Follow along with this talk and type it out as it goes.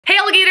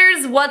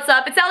what's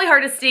up? It's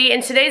Hardesty,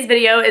 and today's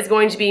video is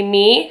going to be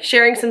me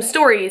sharing some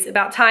stories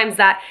about times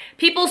that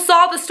people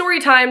saw the story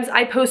times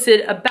I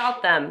posted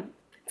about them.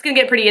 It's gonna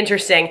get pretty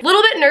interesting. A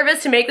little bit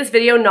nervous to make this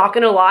video, not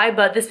gonna lie,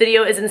 but this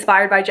video is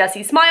inspired by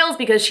Jessie Smiles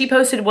because she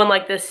posted one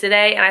like this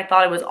today and I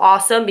thought it was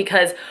awesome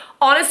because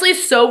honestly,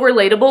 so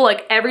relatable.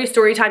 Like every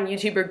Storytime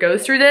YouTuber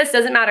goes through this.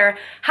 Doesn't matter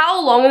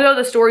how long ago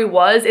the story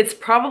was, it's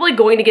probably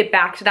going to get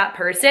back to that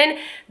person.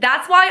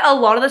 That's why a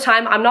lot of the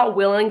time I'm not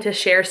willing to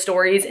share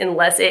stories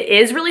unless it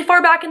is really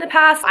far back in the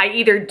past. I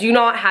either do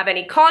not have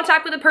any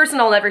contact with the person,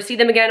 I'll never see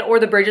them again, or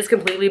the bridge is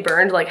completely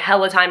burned, like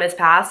hella time has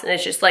passed and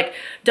it's just like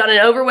done and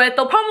over with.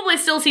 They'll probably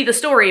still see the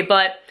story,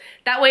 but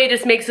that way it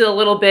just makes it a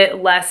little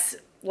bit less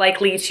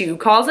likely to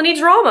cause any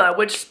drama,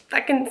 which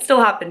that can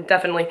still happen,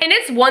 definitely. And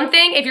it's one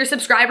thing if your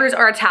subscribers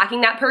are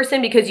attacking that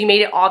person because you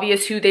made it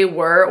obvious who they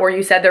were or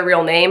you said their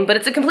real name, but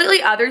it's a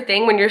completely other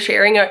thing when you're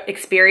sharing an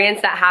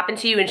experience that happened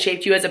to you and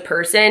shaped you as a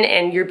person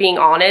and you're being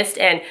honest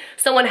and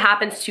someone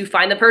happens to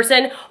find the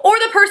person or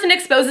the person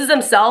exposes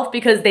themselves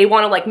because they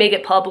want to like make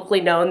it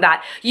publicly known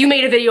that you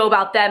made a video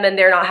about them and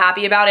they're not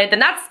happy about it,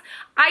 then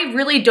I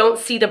really don't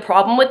see the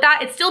problem with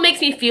that. It still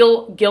makes me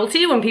feel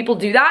guilty when people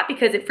do that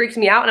because it freaks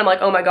me out and I'm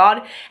like, oh my god.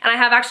 And I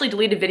have actually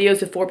deleted videos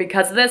before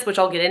because of this, which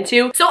I'll get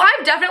into. So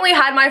I've definitely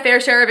had my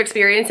fair share of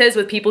experiences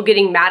with people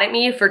getting mad at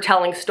me for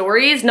telling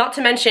stories. Not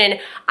to mention,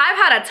 I've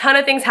had a ton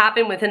of things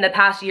happen within the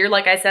past year.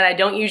 Like I said, I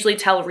don't usually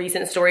tell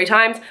recent story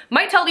times.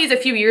 Might tell these a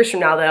few years from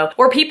now though,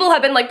 where people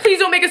have been like, please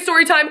don't make a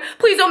story time,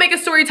 please don't make a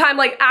story time,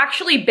 like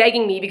actually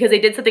begging me because they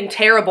did something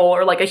terrible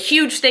or like a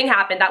huge thing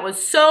happened that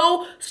was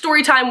so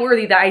story time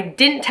worthy that I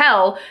didn't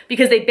tell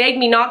because they begged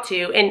me not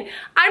to. And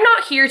I'm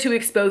not here to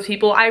expose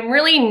people. I'm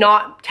really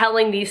not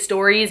telling these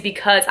stories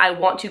because I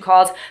want to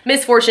cause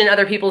misfortune in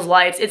other people's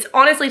lives. It's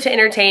honestly to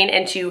entertain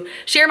and to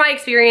share my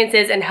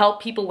experiences and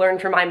help people learn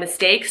from my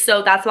mistakes.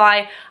 So that's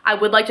why I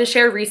would like to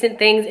share recent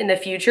things in the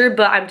future,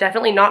 but I'm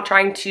definitely not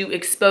trying to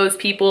expose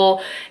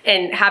people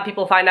and have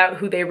people find out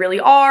who they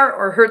really are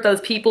or hurt those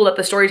people that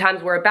the story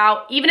times were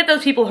about, even if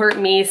those people hurt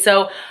me.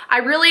 So I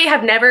really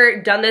have never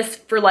done this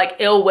for like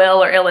ill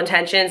will or ill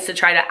intentions to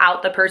try to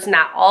out the person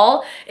at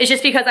all. It's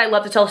just because I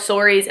love to tell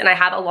stories and I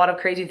have a lot of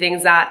crazy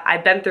things that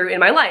I've been through in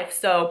my life.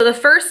 So the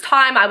first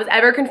time I was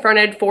ever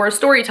confronted for a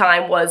story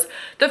time was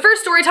the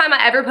first story time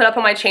I ever put up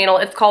on my channel.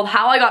 It's called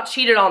How I Got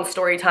Cheated On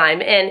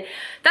Storytime, and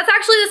that's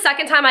actually the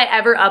second time I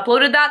ever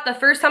uploaded that. The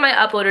first time I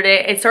uploaded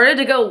it, it started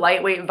to go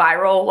lightweight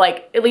viral,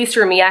 like at least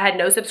for me. I had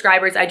no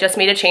subscribers, I just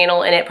made a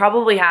channel and it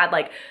probably had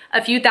like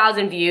a few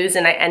thousand views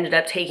and I ended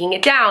up taking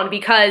it down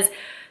because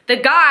the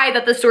guy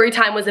that the story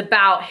time was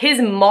about,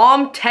 his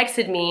mom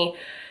texted me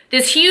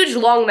this huge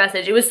long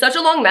message. It was such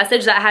a long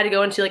message that I had to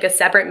go into like a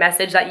separate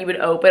message that you would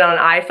open on an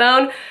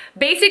iPhone,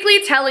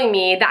 basically telling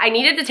me that I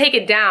needed to take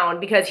it down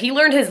because he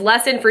learned his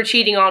lesson for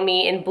cheating on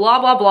me and blah,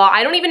 blah, blah.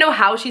 I don't even know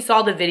how she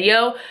saw the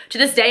video. To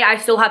this day, I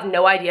still have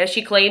no idea.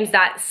 She claims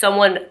that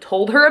someone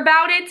told her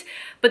about it,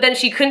 but then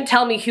she couldn't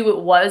tell me who it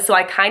was, so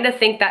I kind of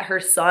think that her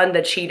son,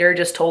 the cheater,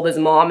 just told his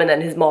mom and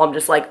then his mom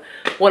just like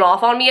went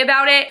off on me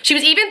about it. She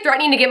was even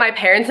threatening to get my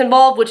parents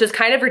involved, which is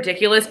kind of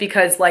ridiculous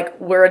because like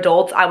we're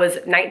adults. I was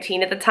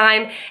 19 at the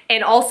time,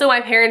 and also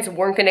my parents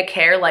weren't gonna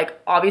care. Like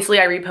obviously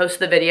I reposted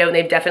the video and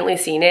they've definitely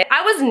seen it.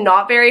 I was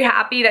not very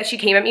happy that she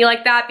came at me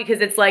like that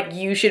because it's like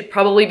you should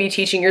probably be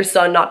teaching your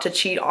son not to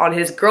cheat on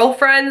his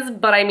girlfriends,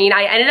 but I mean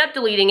I ended up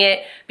deleting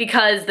it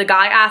because the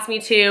guy asked me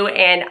to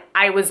and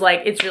I was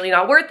like, it's really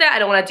not worth it. I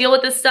don't want to deal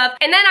with this stuff.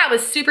 And then I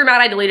was super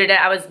mad I deleted it.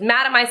 I was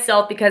mad at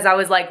myself because I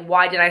was like,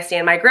 why did I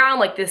stand my ground?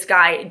 Like this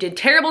guy did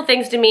terrible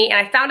things to me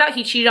and I found out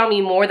he cheated on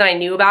me more than I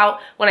knew about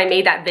when I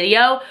made that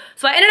video.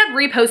 So I ended up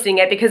reposting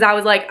it because I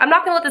was like, I'm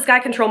not gonna let this guy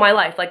control my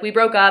life. Like we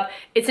broke up,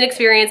 it's an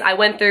experience I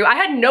went through. I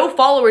had no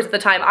followers at the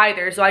time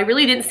either, so I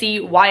really didn't see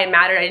why it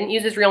mattered. I didn't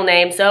use his real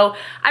name, so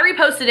I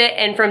reposted it,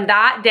 and from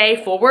that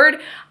day forward,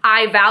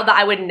 I vowed that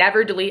I would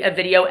never delete a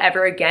video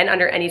ever again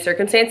under any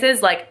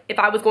circumstances. Like if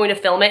I was going to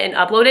film it and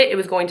upload it, it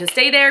was going to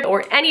stay there,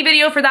 or any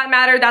video for that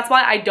matter. That's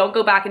why I don't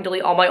go back and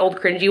delete all my old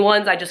cringy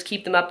ones. I just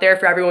keep them up there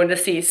for everyone to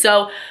see.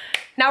 So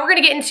now we're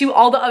gonna get into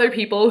all the other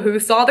people who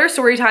saw their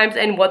story times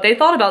and what they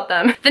thought about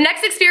them. The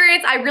next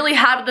experience I really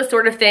had with this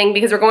sort of thing,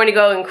 because we're going to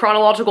go in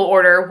chronological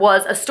order,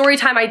 was a story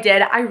time I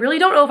did. I really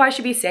don't know if I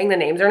should be saying the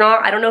names or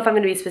not. I don't know if I'm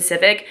gonna be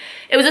specific.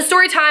 It was a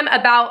story time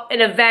about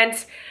an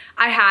event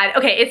I had.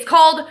 Okay, it's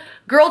called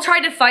Girl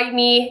Tried to Fight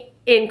Me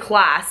in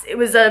Class. It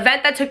was an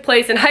event that took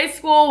place in high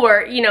school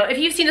where, you know, if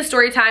you've seen a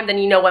story time, then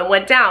you know what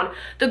went down.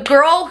 The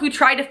girl who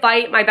tried to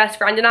fight my best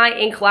friend and I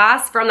in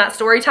class from that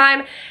story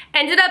time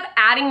ended up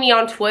adding me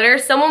on Twitter.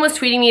 Someone was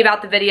tweeting me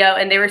about the video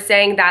and they were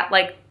saying that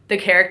like the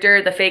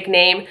character, the fake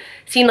name,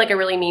 seemed like a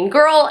really mean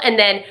girl, and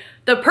then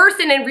the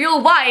person in real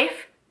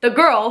life, the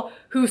girl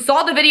who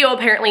saw the video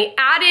apparently,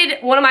 added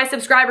one of my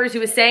subscribers who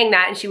was saying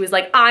that, and she was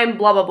like, I'm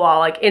blah blah blah,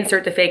 like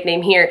insert the fake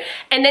name here.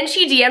 And then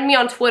she DM'd me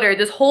on Twitter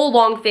this whole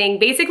long thing,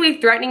 basically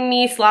threatening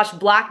me slash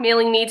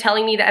blackmailing me,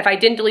 telling me that if I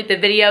didn't delete the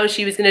video,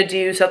 she was gonna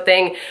do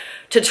something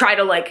to try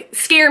to like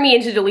scare me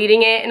into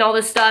deleting it and all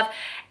this stuff.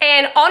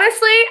 And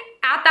honestly,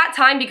 at that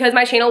time, because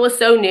my channel was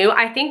so new,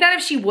 I think that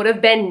if she would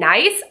have been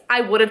nice,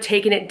 I would have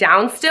taken it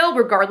down still,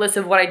 regardless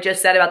of what I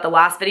just said about the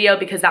last video,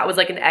 because that was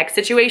like an ex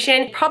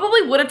situation.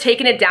 Probably would have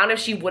taken it down if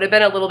she would have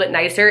been a little bit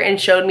nicer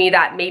and showed me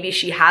that maybe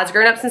she has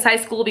grown up since high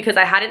school, because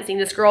I hadn't seen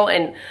this girl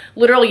in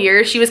literal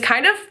years. She was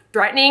kind of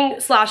threatening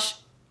slash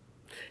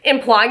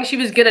implying she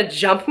was gonna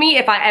jump me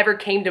if I ever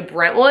came to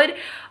Brentwood,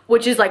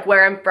 which is like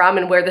where I'm from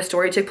and where the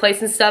story took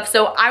place and stuff.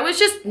 So I was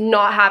just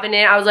not having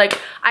it. I was like,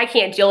 I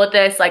can't deal with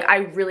this. Like, I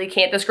really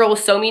can't. This girl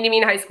was so mean to me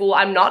in high school.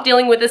 I'm not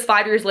dealing with this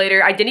 5 years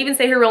later. I didn't even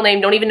say her real name.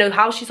 Don't even know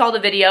how she saw the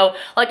video.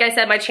 Like I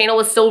said, my channel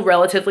was still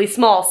relatively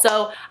small.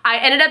 So I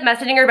ended up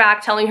messaging her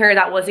back, telling her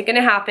that wasn't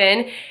gonna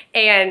happen.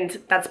 And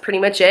that's pretty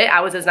much it.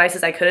 I was as nice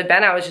as I could have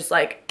been. I was just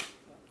like,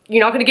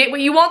 you're not gonna get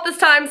what you want this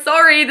time.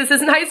 Sorry, this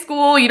isn't high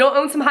school. You don't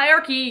own some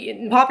hierarchy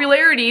and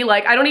popularity.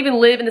 Like, I don't even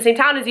live in the same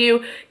town as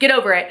you. Get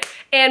over it.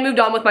 And moved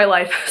on with my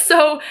life.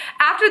 So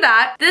after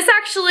that, this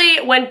actually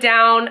went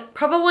down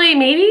probably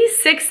maybe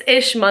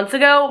 6-ish months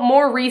ago,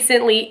 more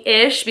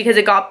recently-ish, because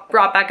it got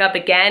brought back up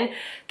again.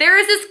 There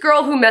is this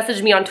girl who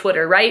messaged me on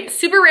Twitter, right?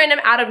 Super random,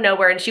 out of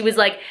nowhere, and she was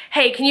like,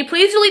 hey, can you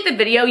please delete the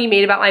video you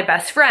made about my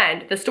best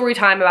friend, the story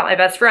time about my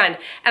best friend?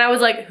 And I was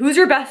like, who's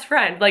your best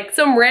friend? Like,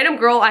 some random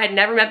girl I had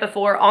never met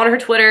before on her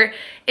Twitter.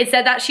 It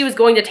said that she was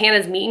going to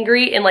Tana's meet and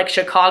greet in like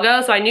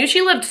Chicago, so I knew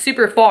she lived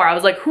super far. I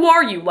was like, who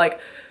are you? Like,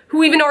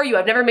 who even are you?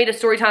 I've never made a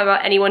story time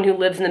about anyone who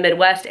lives in the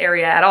Midwest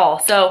area at all.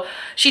 So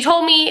she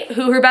told me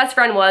who her best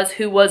friend was,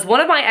 who was one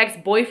of my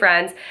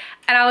ex-boyfriends.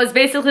 And I was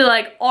basically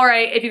like, all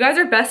right, if you guys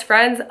are best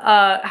friends,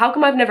 how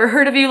come I've never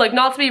heard of you? Like,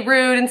 not to be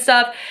rude and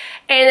stuff.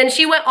 And then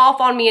she went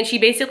off on me and she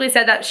basically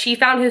said that she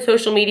found his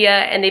social media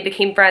and they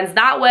became friends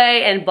that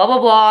way and blah, blah,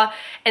 blah.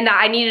 And that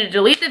I needed to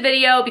delete the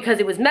video because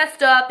it was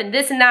messed up and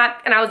this and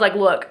that. And I was like,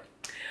 look,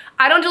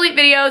 I don't delete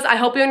videos. I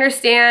hope you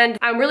understand.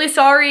 I'm really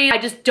sorry. I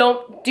just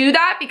don't do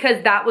that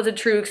because that was a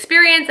true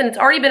experience and it's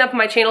already been up on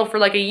my channel for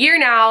like a year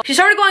now. She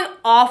started going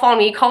off on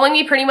me, calling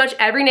me pretty much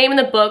every name in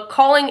the book,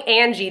 calling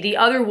Angie, the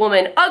other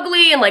woman,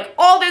 ugly and like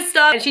all this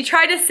stuff. And she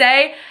tried to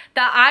say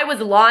that I was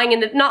lying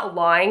and not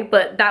lying,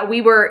 but that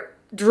we were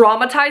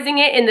dramatizing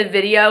it in the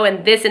video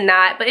and this and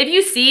that. But if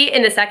you see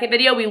in the second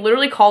video, we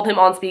literally called him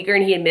on speaker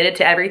and he admitted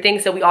to everything.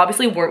 So we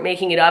obviously weren't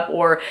making it up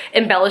or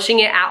embellishing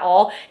it at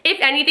all.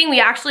 If anything, we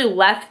actually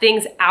left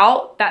things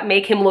out that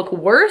make him look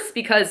worse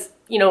because,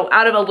 you know,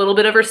 out of a little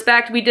bit of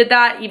respect, we did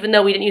that, even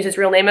though we didn't use his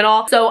real name at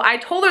all. So I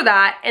told her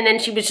that, and then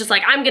she was just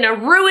like, I'm gonna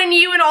ruin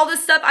you and all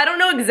this stuff. I don't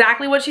know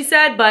exactly what she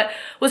said, but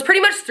was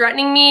pretty much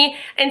threatening me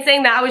and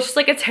saying that I was just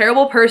like a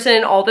terrible person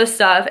and all this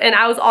stuff. And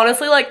I was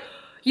honestly like,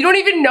 you don't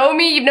even know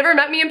me, you've never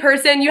met me in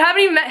person, you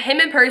haven't even met him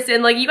in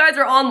person, like you guys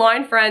are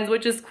online friends,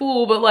 which is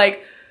cool, but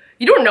like,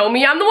 you don't know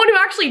me, I'm the one who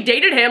actually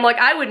dated him, like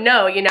I would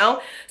know, you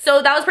know? So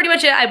that was pretty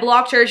much it. I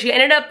blocked her. She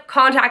ended up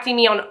contacting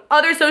me on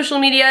other social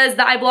medias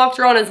that I blocked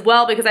her on as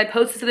well because I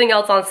posted something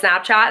else on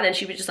Snapchat and then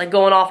she was just like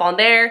going off on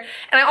there.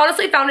 And I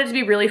honestly found it to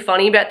be really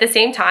funny, but at the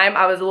same time,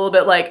 I was a little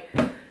bit like,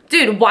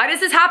 dude, why does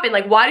this happen?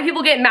 Like, why do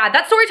people get mad?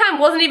 That story time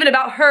wasn't even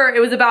about her. It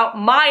was about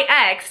my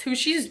ex, who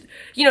she's,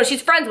 you know,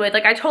 she's friends with.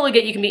 Like, I totally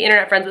get you can be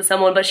internet friends with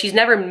someone, but she's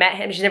never met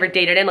him. She's never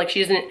dated him. Like, she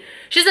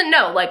doesn't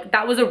know. Like,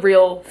 that was a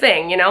real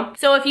thing, you know?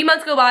 So a few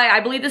months go by. I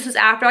believe this was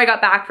after I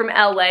got back from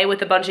LA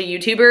with a bunch of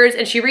YouTubers,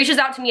 and she reaches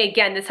out to me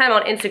again, this time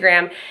on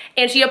Instagram,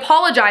 and she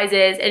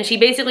apologizes, and she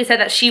basically said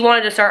that she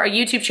wanted to start a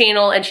YouTube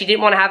channel, and she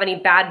didn't want to have any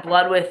bad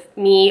blood with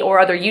me or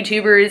other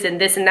YouTubers and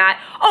this and that.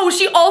 Oh,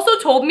 she also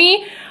told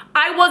me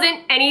I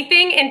wasn't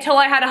anything until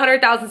I had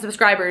 100,000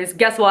 subscribers.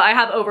 Guess what? I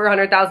have over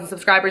 100,000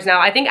 subscribers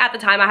now. I think at the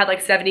time I had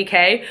like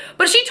 70K,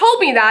 but she told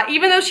me that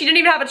even though she didn't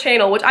even have a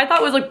channel, which I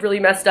thought was like really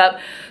messed up.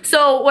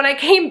 So when I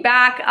came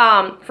back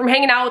from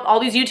hanging out with all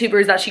these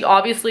YouTubers that she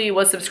obviously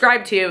was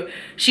subscribed to,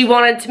 she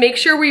wanted to make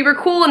sure we were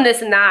cool and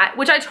this and that,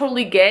 which I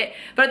totally get.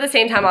 But at the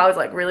same time, I was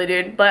like, really,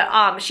 dude?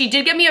 But she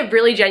did give me a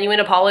really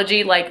genuine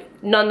apology, like,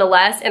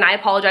 nonetheless, and I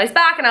apologized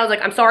back and I was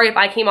like, I'm sorry if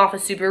I came off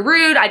as super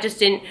rude. I just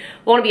didn't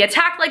want to be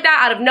attacked like that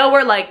out of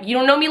nowhere. Like, you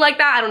don't know me like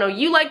that, I don't know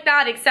you like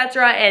that,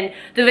 etc. And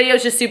the video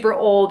is just super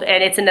old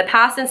and it's in the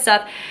past and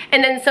stuff.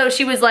 And then so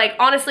she was like,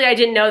 honestly, I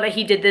didn't know that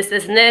he did this,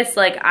 this, and this.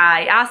 Like,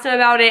 I asked him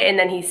about it and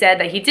then he said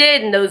that he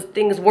did and those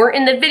things weren't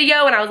in the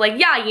video. And I was like,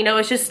 yeah, you know,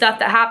 it's just stuff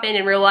that happened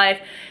in real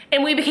life.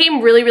 And we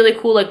became really, really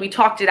cool. Like, we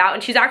talked it out,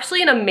 and she's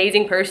actually an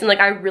amazing person. Like,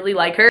 I really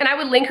like her. And I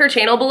would link her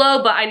channel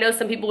below, but I know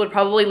some people would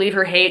probably leave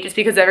her hate just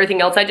because of everything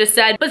else I just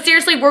said. But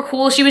seriously, we're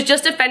cool. She was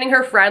just defending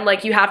her friend.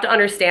 Like, you have to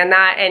understand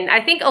that. And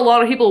I think a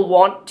lot of people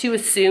want to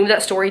assume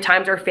that story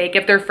times are fake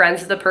if they're friends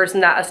with the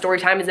person that a story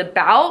time is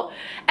about.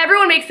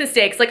 Everyone makes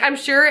mistakes. Like, I'm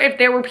sure if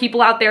there were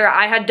people out there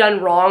I had done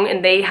wrong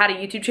and they had a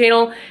YouTube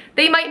channel,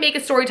 they might make a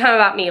story time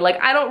about me.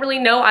 Like, I don't really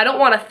know. I don't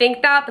want to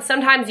think that, but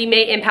sometimes you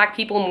may impact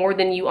people more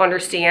than you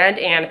understand.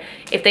 And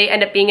if they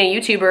end up being a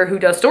YouTuber who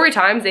does story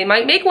times, they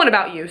might make one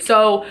about you.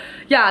 So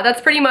yeah,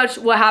 that's pretty much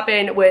what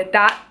happened with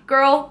that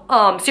girl.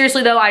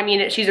 Seriously though, I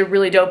mean, she's a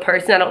really dope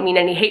person. I don't mean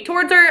any hate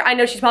towards her. I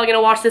know she's probably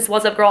gonna watch this.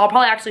 What's up, girl? I'll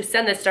probably actually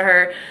send this to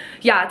her.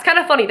 Yeah, it's kind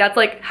of funny. That's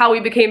like how we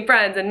became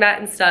friends and met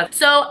and stuff.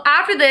 So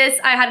after this,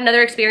 I had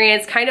another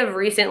experience kind of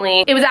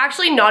recently. It was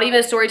actually not even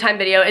a story time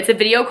video. It's a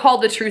video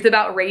called The Truth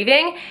About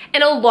Raving.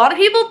 And a lot of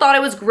people thought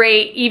it was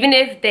great, even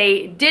if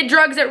they did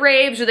drugs at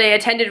raves or they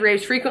attended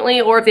raves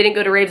frequently, or if they didn't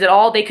go to raves at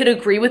all, they could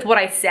agree with what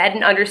I said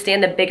and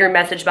understand the bigger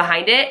message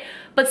behind it.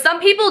 But some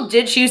people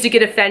did choose to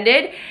get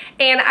offended,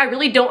 and I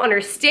really don't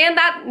understand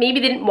that. Maybe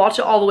they didn't watch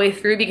it all the way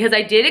through, because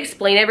I did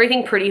explain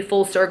everything pretty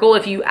full circle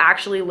if you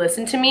actually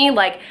listen to me.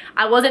 Like,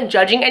 I wasn't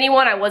judging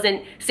anyone, I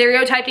wasn't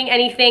stereotyping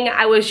anything,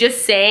 I was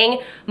just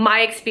saying my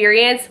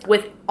experience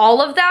with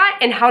all of that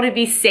and how to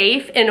be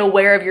safe and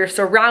aware of your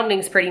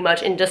surroundings pretty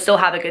much and just still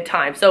have a good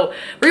time. So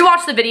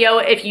rewatch the video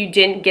if you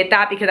didn't get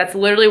that, because that's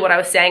literally what I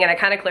was saying, and I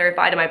kind of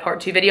clarified in my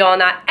part 2 video on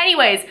that.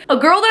 Anyways, a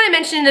girl that I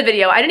mentioned in the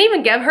video, I didn't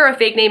even give her a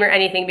fake name or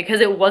anything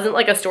because it wasn't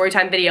like a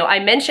storytime video. I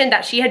mentioned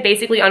that she had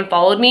basically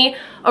unfollowed me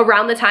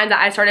around the time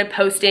that I started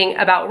posting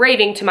about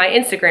raving to my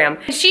Instagram.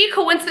 She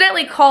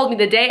coincidentally called me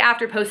the day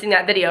after posting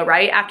that video,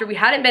 right? After we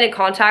hadn't been in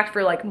contact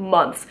for like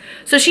months.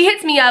 So she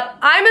hits me up.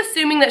 I'm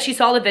assuming that she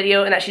saw the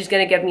video and that she's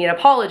gonna give me an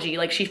apology,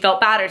 like she felt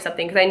bad or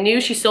something, because I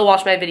knew she still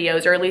watched my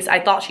videos, or at least I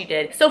thought she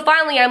did. So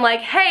finally I'm like,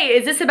 hey,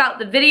 is this about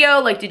the video?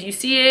 Like, did you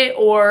see it?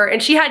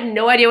 And she had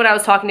no idea what I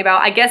was talking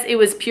about. I guess it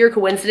was pure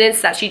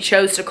coincidence that she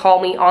chose to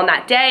call me on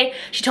that day.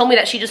 She told me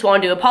that she just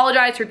wanted to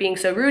apologize for being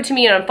so rude to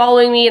me and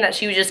unfollowing me, and that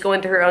she was just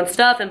going through her own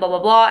stuff and blah blah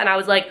blah. And I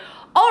was like,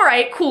 all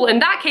right, cool. In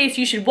that case,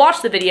 you should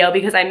watch the video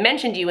because I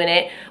mentioned you in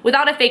it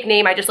without a fake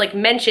name. I just like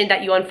mentioned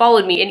that you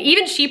unfollowed me, and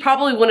even she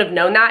probably wouldn't have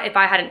known that if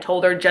I hadn't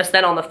told her just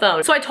then on the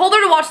phone. So I told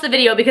her to watch the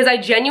video because I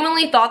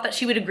genuinely thought that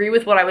she would agree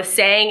with what I was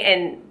saying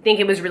and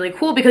think it was really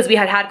cool, because we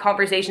had had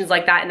conversations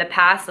like that in the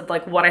past of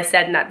like what I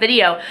said in that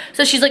video.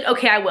 So she's like,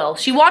 okay, I will.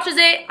 She watches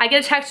it. I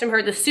get a text from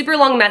her, this super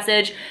long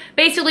message.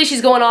 Basically,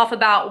 she's going off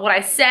about what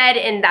I said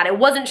and that it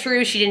wasn't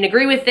true. She didn't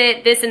agree with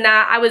it, this and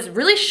that. I was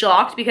really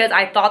shocked because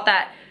I thought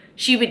that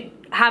she would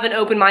have an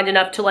open mind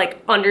enough to like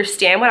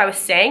understand what I was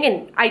saying,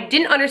 and I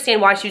didn't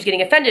understand why she was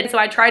getting offended. So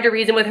I tried to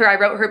reason with her. I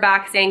wrote her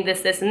back saying this,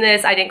 this, and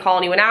this. I didn't call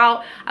anyone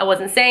out. I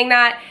wasn't saying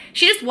that.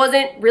 She just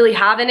wasn't really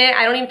having it.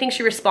 I don't even think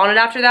she responded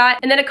after that.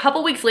 And then a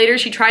couple weeks later,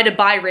 she tried to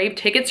buy rave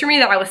tickets for me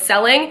that I was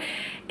selling,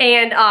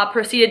 and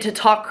proceeded to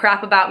talk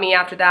crap about me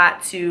after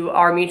that to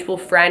our mutual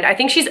friend. I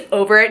think she's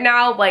over it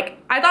now. Like,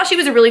 I thought she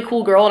was a really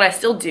cool girl, and I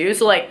still do.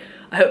 So like,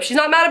 I hope she's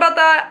not mad about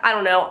that. I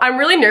don't know. I'm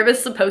really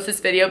nervous to post this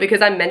video because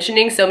I'm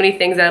mentioning so many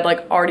things that have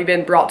like already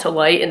been brought to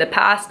light in the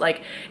past,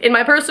 like in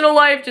my personal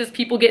life, just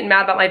people getting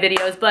mad about my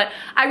videos. But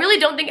I really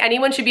don't think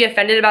anyone should be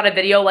offended about a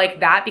video like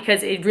that,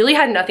 because it really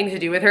had nothing to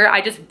do with her.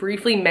 I just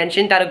briefly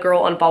mentioned that a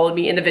girl unfollowed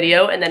me in the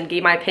video and then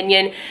gave my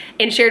opinion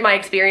and shared my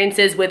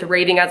experiences with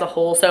raving as a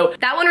whole. So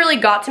that one really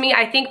got to me,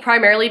 I think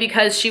primarily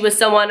because she was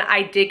someone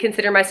I did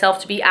consider myself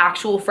to be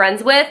actual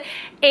friends with,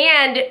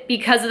 and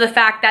because of the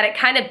fact that it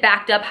kind of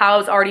backed up how I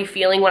was already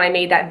feeling when I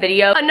made that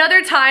video.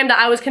 Another time that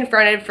I was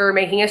confronted for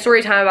making a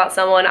story time about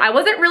someone, I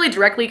wasn't really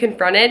directly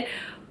confronted,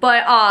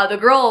 but the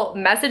girl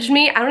messaged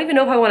me. I don't even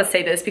know if I want to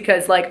say this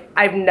because like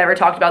I've never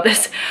talked about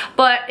this,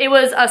 but it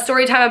was a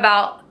story time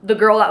about the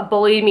girl that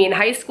bullied me in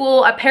high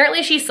school.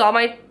 Apparently she saw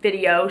my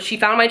video, she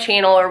found my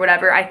channel or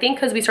whatever, I think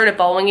because we started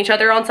following each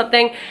other on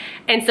something,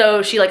 and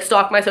so she like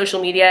stalked my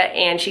social media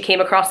and she came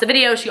across the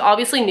video. She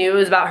obviously knew it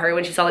was about her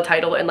when she saw the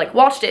title and like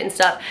watched it and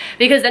stuff,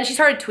 because then she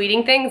started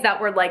tweeting things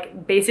that were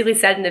like basically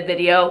said in the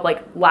video,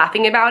 like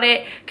laughing about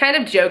it, kind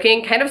of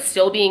joking, kind of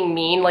still being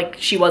mean like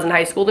she was in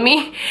high school to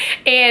me,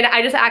 and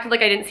I just acted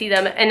like I didn't see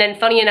them. And then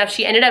funny enough,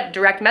 she ended up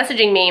direct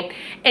messaging me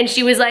and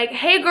she was like,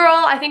 hey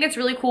girl, I think it's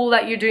really cool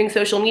that you're doing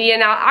social media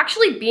now.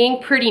 Actually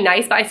being pretty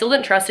nice, but I still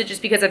didn't trust it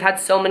just because I've had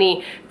so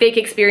many fake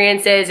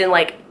experiences and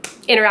like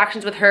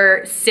interactions with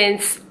her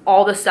since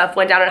all the stuff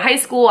went down in high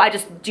school. I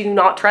just do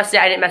not trust it.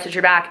 I didn't message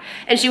her back.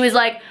 And she was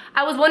like,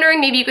 I was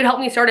wondering maybe you could help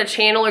me start a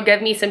channel or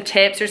give me some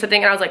tips or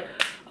something. And I was like,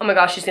 oh my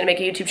gosh, she's gonna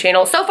make a YouTube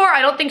channel. So far,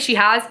 I don't think she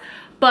has,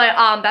 but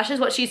that's just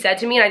what she said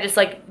to me, and I just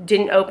like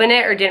didn't open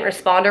it or didn't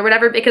respond or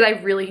whatever, because I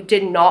really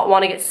did not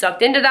want to get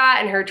sucked into that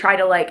and her try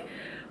to like,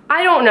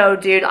 I don't know,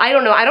 dude. I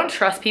don't know. I don't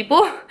trust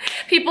people.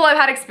 People I've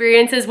had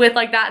experiences with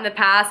like that in the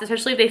past,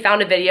 especially if they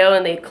found a video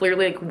and they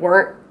clearly like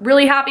weren't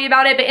really happy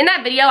about it. But in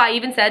that video, I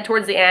even said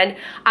towards the end,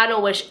 I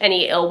don't wish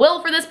any ill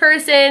will for this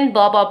person,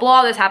 blah, blah,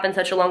 blah. This happened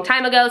such a long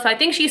time ago. So I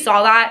think she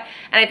saw that,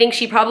 and I think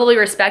she probably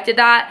respected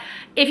that.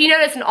 If you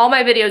notice in all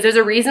my videos, there's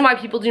a reason why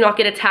people do not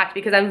get attacked,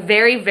 because I'm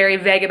very, very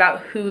vague about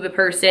who the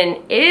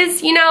person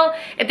is, you know?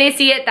 If they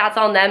see it, that's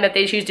on them. If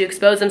they choose to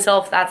expose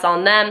themselves, that's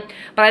on them.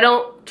 But I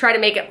don't try to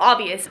make it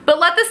obvious. But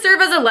let this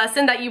serve as a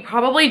lesson that you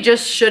probably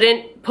just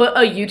shouldn't put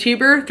a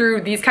YouTuber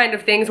through these kind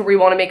of things where we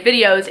want to make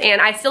videos.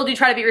 And I still do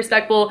try to be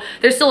respectful.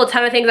 There's still a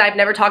ton of things I've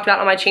never talked about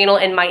on my channel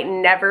and might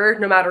never,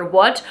 no matter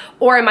what.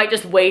 Or I might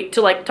just wait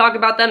to like talk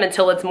about them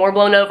until it's more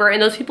blown over,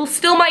 and those people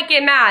still might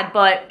get mad,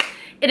 but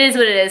it is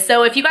what it is.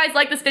 So if you guys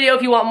like this video,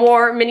 if you want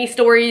more mini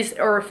stories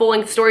or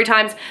full-length story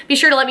times, be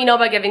sure to let me know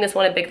by giving this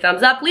one a big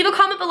thumbs up. Leave a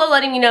comment below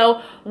letting me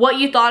know what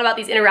you thought about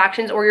these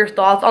interactions or your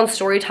thoughts on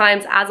story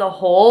times as a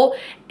whole,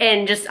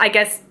 and just, I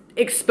guess,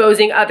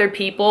 exposing other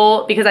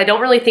people, because I don't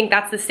really think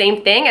that's the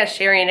same thing as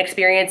sharing an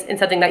experience in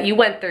something that you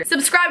went through.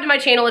 Subscribe to my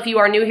channel if you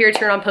are new here.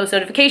 Turn on post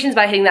notifications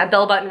by hitting that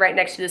bell button right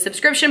next to the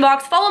subscription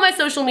box. Follow my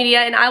social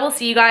media, and I will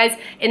see you guys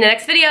in the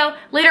next video.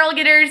 Later,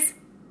 alligators.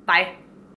 Bye.